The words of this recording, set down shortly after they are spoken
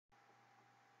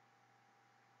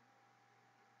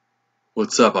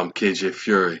What's up? I'm KJ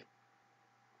Fury.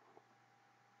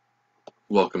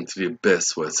 Welcome to the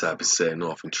abyss where it's happy, sad, and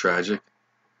often tragic.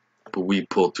 But we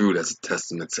pull through it as a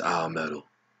testament to our metal.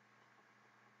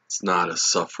 It's not a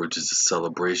suffrage, it's a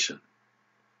celebration.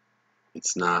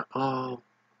 It's not, oh,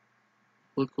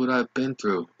 look what I've been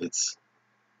through. It's,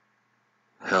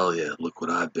 hell yeah, look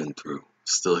what I've been through.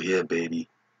 Still here, baby.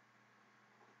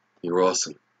 You're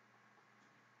awesome.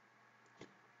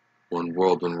 One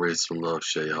world, one race, one love,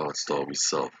 share your heart, star be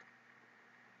self.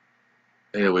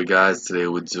 Anyway, guys, today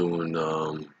we're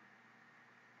doing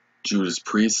Judas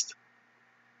Priest,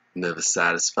 Never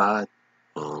Satisfied.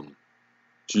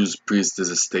 Judas Priest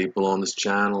is a staple on this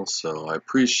channel, so I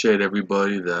appreciate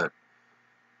everybody that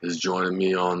is joining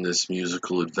me on this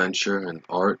musical adventure and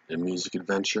art and music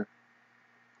adventure.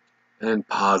 And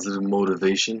positive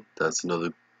motivation, that's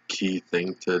another key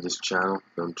thing to this channel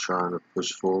that I'm trying to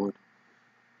push forward.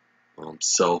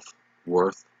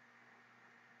 Self-worth.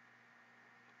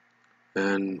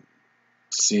 And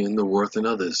seeing the worth in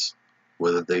others,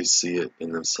 whether they see it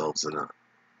in themselves or not.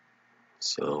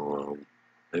 So,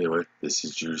 anyway, this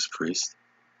is Judas Priest,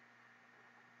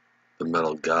 the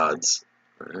metal gods.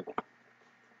 Alright?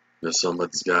 There's something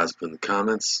about these guys put in the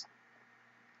comments.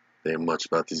 There ain't much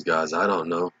about these guys I don't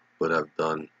know, but I've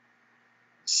done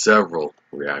several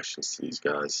reactions to these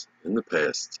guys in the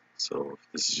past. So, if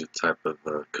this is your type of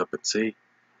cup of tea,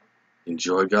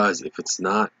 enjoy, guys. If it's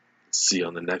not, see you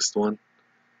on the next one,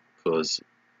 because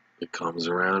it comes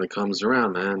around,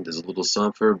 man. There's a little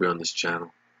something for everybody on this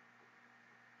channel,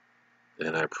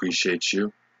 and I appreciate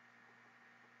you.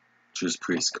 Judas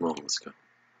Priest, come on, let's go.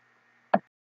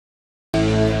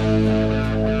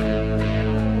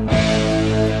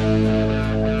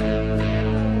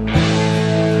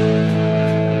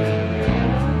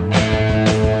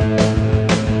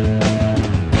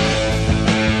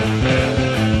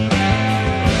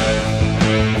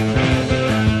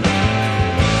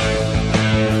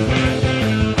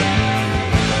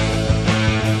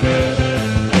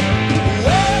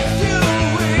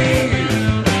 Where do we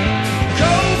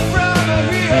go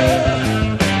from here?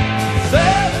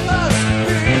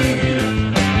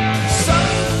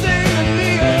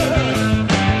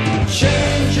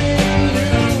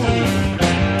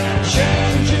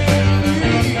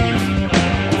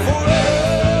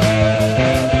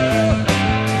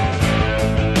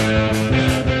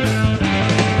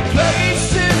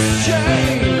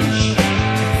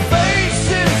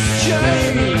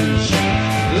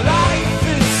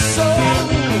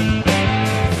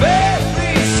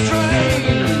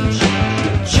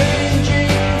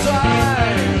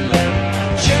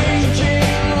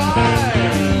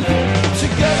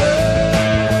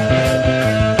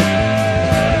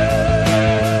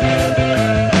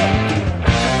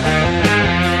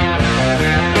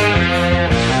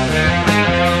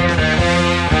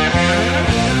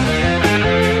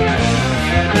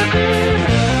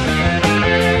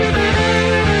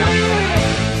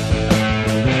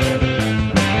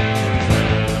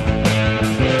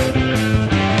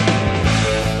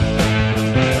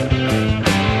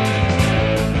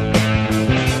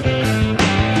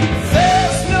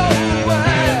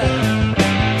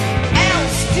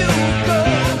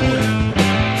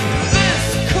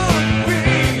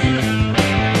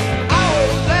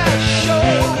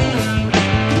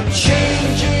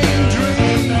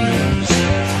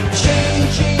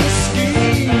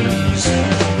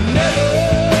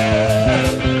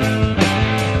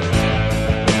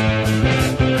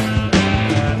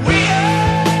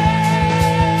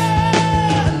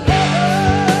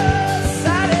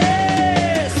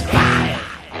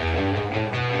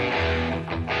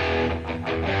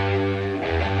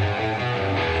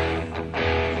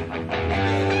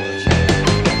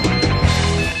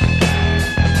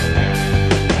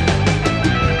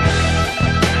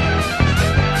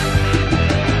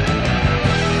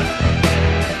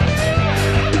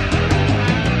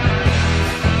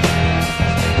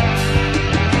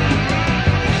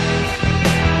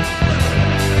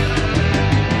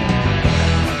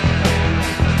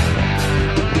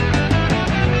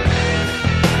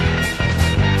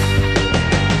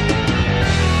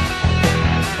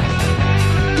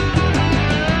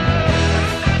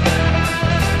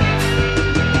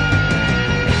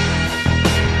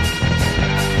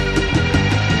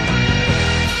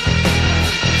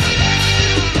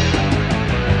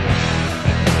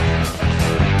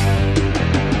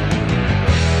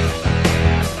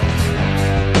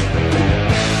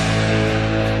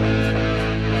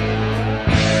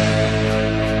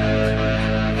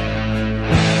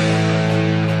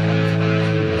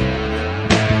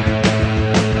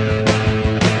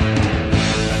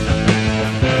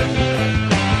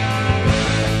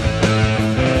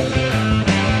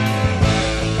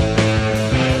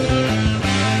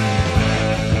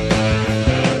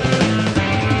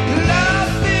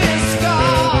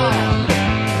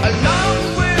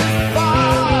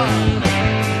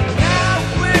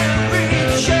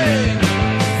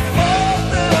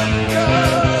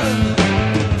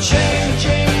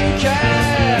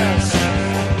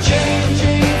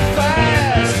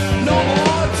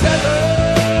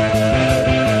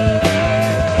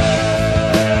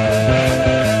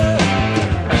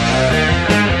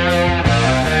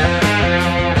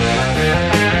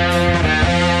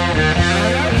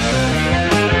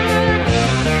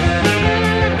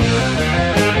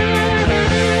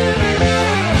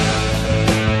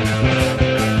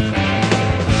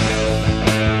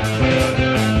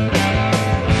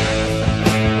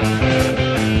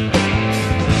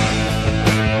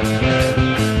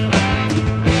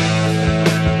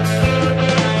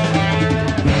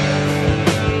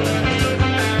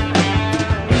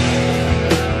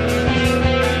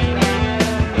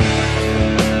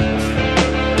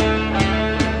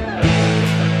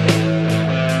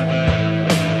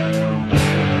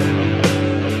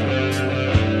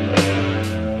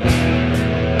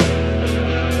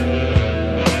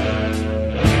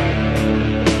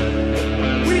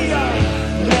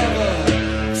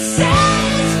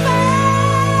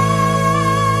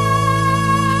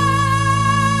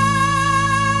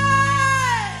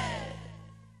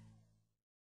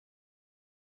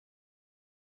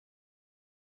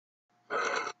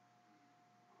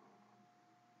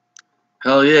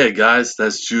 Hell yeah, guys,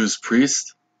 that's Judas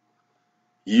Priest.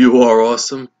 You are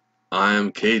awesome. I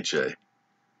am KJ. You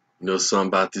know something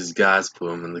about these guys? Put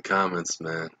them in the comments,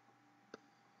 man.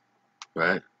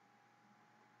 Right?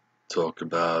 Talk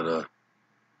about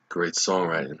great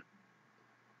songwriting.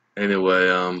 Anyway,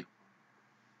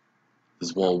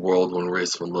 there's one world, one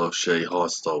race, one love. Share your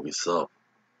heart, start with yourself.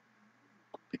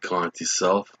 Be kind to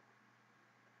yourself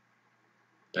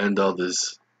and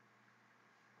others.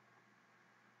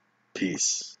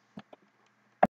 Peace.